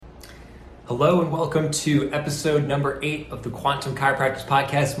Hello and welcome to episode number 8 of the Quantum Chiropractic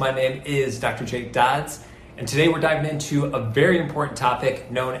Podcast. My name is Dr. Jake Dodds, and today we're diving into a very important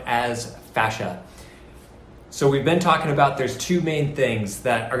topic known as fascia. So we've been talking about there's two main things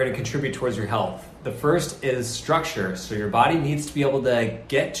that are going to contribute towards your health. The first is structure. So your body needs to be able to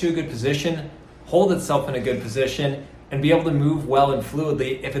get to a good position, hold itself in a good position, and be able to move well and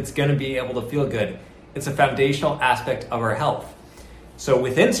fluidly if it's going to be able to feel good. It's a foundational aspect of our health. So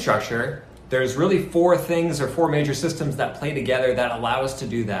within structure, there's really four major systems that play together that allow us to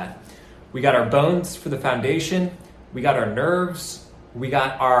do that. We got our bones for the foundation, we got our nerves, we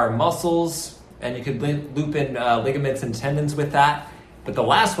got our muscles, and you could loop in ligaments and tendons with that. But the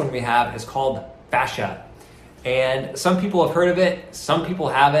last one we have is called fascia. And some people have heard of it, some people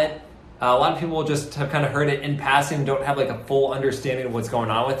haven't. A lot of people just have kind of heard it in passing, don't have like a full understanding of what's going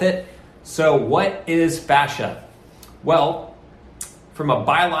on with it. So what is fascia? Well, from a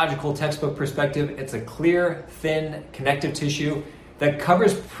biological textbook perspective, it's a clear, thin, connective tissue that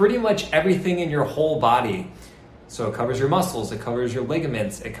covers pretty much everything in your whole body. So it covers your muscles, it covers your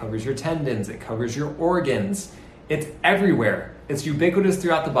ligaments, it covers your tendons, it covers your organs. It's everywhere. It's ubiquitous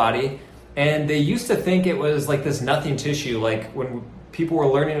throughout the body. And they used to think it was like this nothing tissue. Like when people were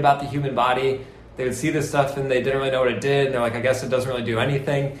learning about the human body, they would see this stuff and they didn't really know what it did. And they're like, I guess it doesn't really do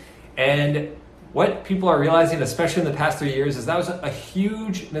anything. And what people are realizing, especially in the past 3 years, is that was a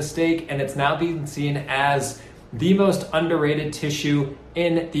huge mistake, and it's now being seen as the most underrated tissue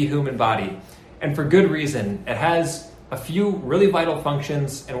in the human body. And for good reason. It has a few really vital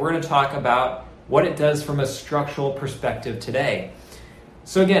functions, and we're going to talk about what it does from a structural perspective today.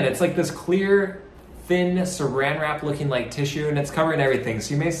 So again, it's like this clear, thin, saran wrap looking like tissue, and it's covering everything.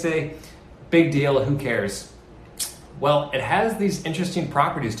 So you may say, big deal, who cares? Well, it has these interesting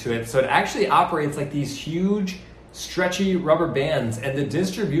properties to it. So it actually operates like these huge, stretchy rubber bands, and the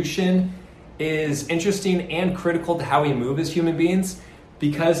distribution is interesting and critical to how we move as human beings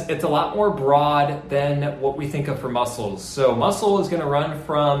because it's a lot more broad than what we think of for muscles. So muscle is going to run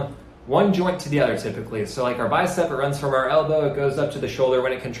from one joint to the other typically. So like our bicep, it runs from our elbow, it goes up to the shoulder.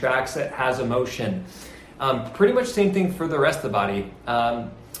 When it contracts, it has a motion. Pretty much same thing for the rest of the body.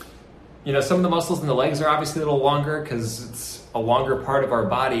 Some of the muscles in the legs are obviously a little longer because it's a longer part of our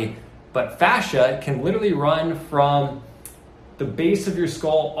body, but fascia can literally run from the base of your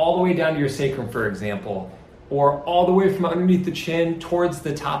skull all the way down to your sacrum, for example, or all the way from underneath the chin towards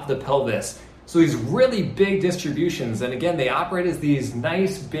the top of the pelvis. So these really big distributions, and again, they operate as these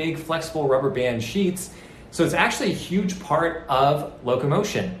nice, big, flexible rubber band sheets. So it's actually a huge part of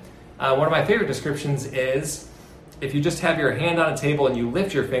locomotion. One of my favorite descriptions is, if you just have your hand on a table and you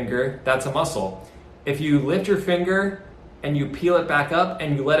lift your finger, that's a muscle. If you lift your finger and you peel it back up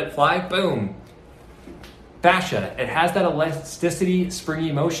and you let it fly, boom. Fascia, it has that elasticity,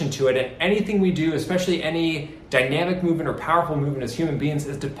 springy motion to it, and anything we do, especially any dynamic movement or powerful movement as human beings,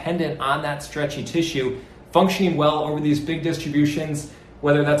 is dependent on that stretchy tissue functioning well over these big distributions,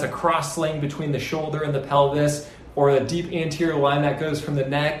 whether that's a cross sling between the shoulder and the pelvis, or the deep anterior line that goes from the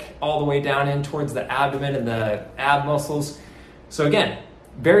neck all the way down in towards the abdomen and the ab muscles. So again,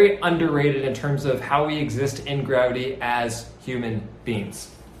 very underrated in terms of how we exist in gravity as human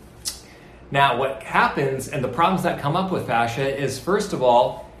beings. Now, what happens and the problems that come up with fascia is, first of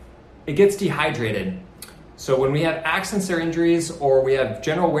all, it gets dehydrated. So when we have accidents or injuries, or we have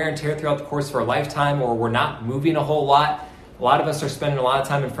general wear and tear throughout the course of our lifetime, or we're not moving a whole lot of us are spending a lot of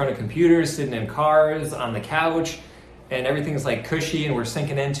time in front of computers, sitting in cars, on the couch, and everything's like cushy and we're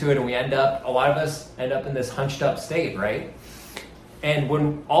sinking into it, and a lot of us end up in this hunched up state, right? And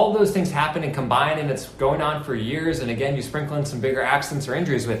when all those things happen and combine and it's going on for years, and again, you sprinkle in some bigger accidents or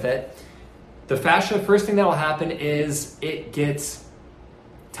injuries with it, the fascia, first thing that will happen is it gets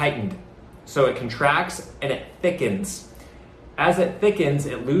tightened. So it contracts and it thickens. As it thickens,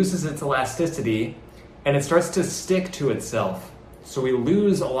 it loses its elasticity, and it starts to stick to itself. So we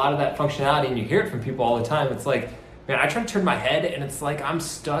lose a lot of that functionality, and you hear it from people all the time. It's like, man, I try to turn my head and it's like I'm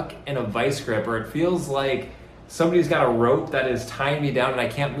stuck in a vice grip, or it feels like somebody's got a rope that is tying me down and I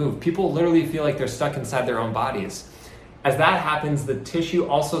can't move. People literally feel like they're stuck inside their own bodies. As that happens, the tissue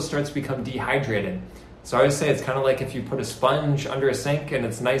also starts to become dehydrated. So I always say it's kind of like if you put a sponge under a sink and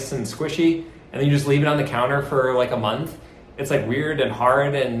it's nice and squishy, and then you just leave it on the counter for like a month. It's like weird and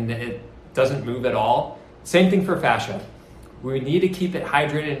hard and it doesn't move at all. Same thing for fascia. We need to keep it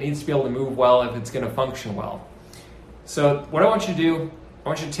hydrated. It needs to be able to move well if it's going to function well. So what I want you to do, I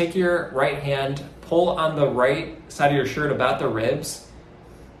want you to take your right hand, pull on the right side of your shirt about the ribs,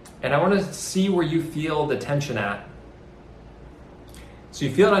 and I want to see where you feel the tension at. So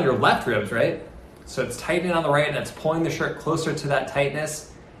you feel it on your left ribs, right? So it's tightening on the right and it's pulling the shirt closer to that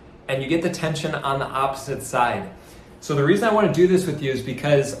tightness. and you get the tension on the opposite side. So the reason I want to do this with you is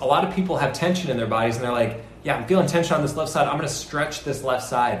because a lot of people have tension in their bodies and they're like, yeah, I'm feeling tension on this left side, I'm going to stretch this left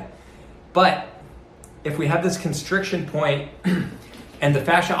side. But if we have this constriction point, and the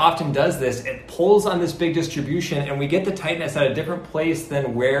fascia often does this, it pulls on this big distribution and we get the tightness at a different place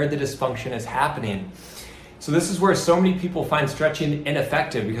than where the dysfunction is happening. So this is where so many people find stretching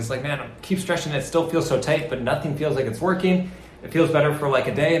ineffective because like, man, I keep stretching, it still feels so tight, but nothing feels like it's working. It feels better for like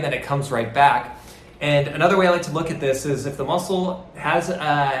a day and then it comes right back. And another way I like to look at this is if the muscle has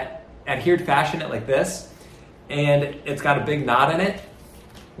adhered fascia in it like this, and it's got a big knot in it,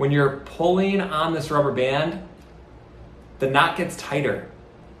 when you're pulling on this rubber band, the knot gets tighter.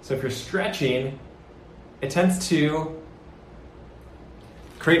 So if you're stretching, it tends to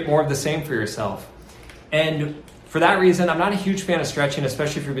create more of the same for yourself. And for that reason, I'm not a huge fan of stretching,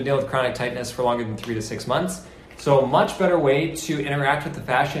 especially if you've been dealing with chronic tightness for longer than 3 to 6 months. So a much better way to interact with the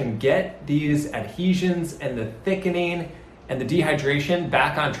fascia and get these adhesions and the thickening and the dehydration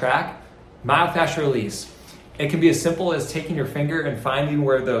back on track, myofascial release. It can be as simple as taking your finger and finding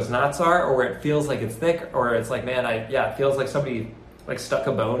where those knots are or where it feels like it's thick or it's like, man, it feels like somebody like stuck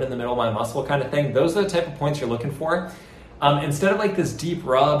a bone in the middle of my muscle kind of thing. Those are the type of points you're looking for. Instead of like this deep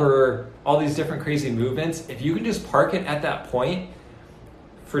rub or all these different crazy movements, if you can just park it at that point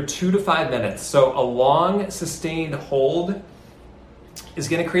for 2 to 5 minutes. So a long sustained hold is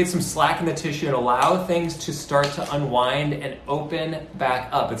going to create some slack in the tissue and allow things to start to unwind and open back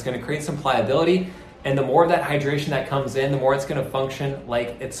up. It's going to create some pliability. And the more of that hydration that comes in, the more it's going to function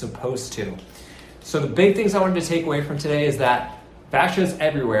like it's supposed to. So the big things I wanted to take away from today is that fascia is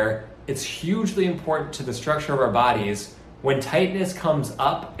everywhere. It's hugely important to the structure of our bodies. When tightness comes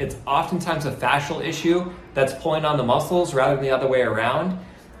up, it's oftentimes a fascial issue that's pulling on the muscles rather than the other way around.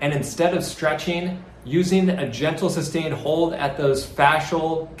 And instead of stretching, using a gentle sustained hold at those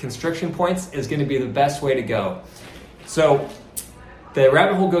fascial constriction points is going to be the best way to go. So the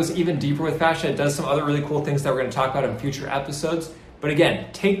rabbit hole goes even deeper with fascia. It does some other really cool things that we're going to talk about in future episodes. But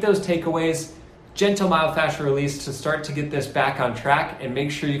again, take those takeaways, gentle myofascial release to start to get this back on track and make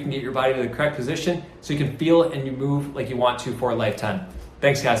sure you can get your body to the correct position so you can feel and you move like you want to for a lifetime.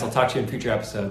 Thanks guys, I'll talk to you in future episodes.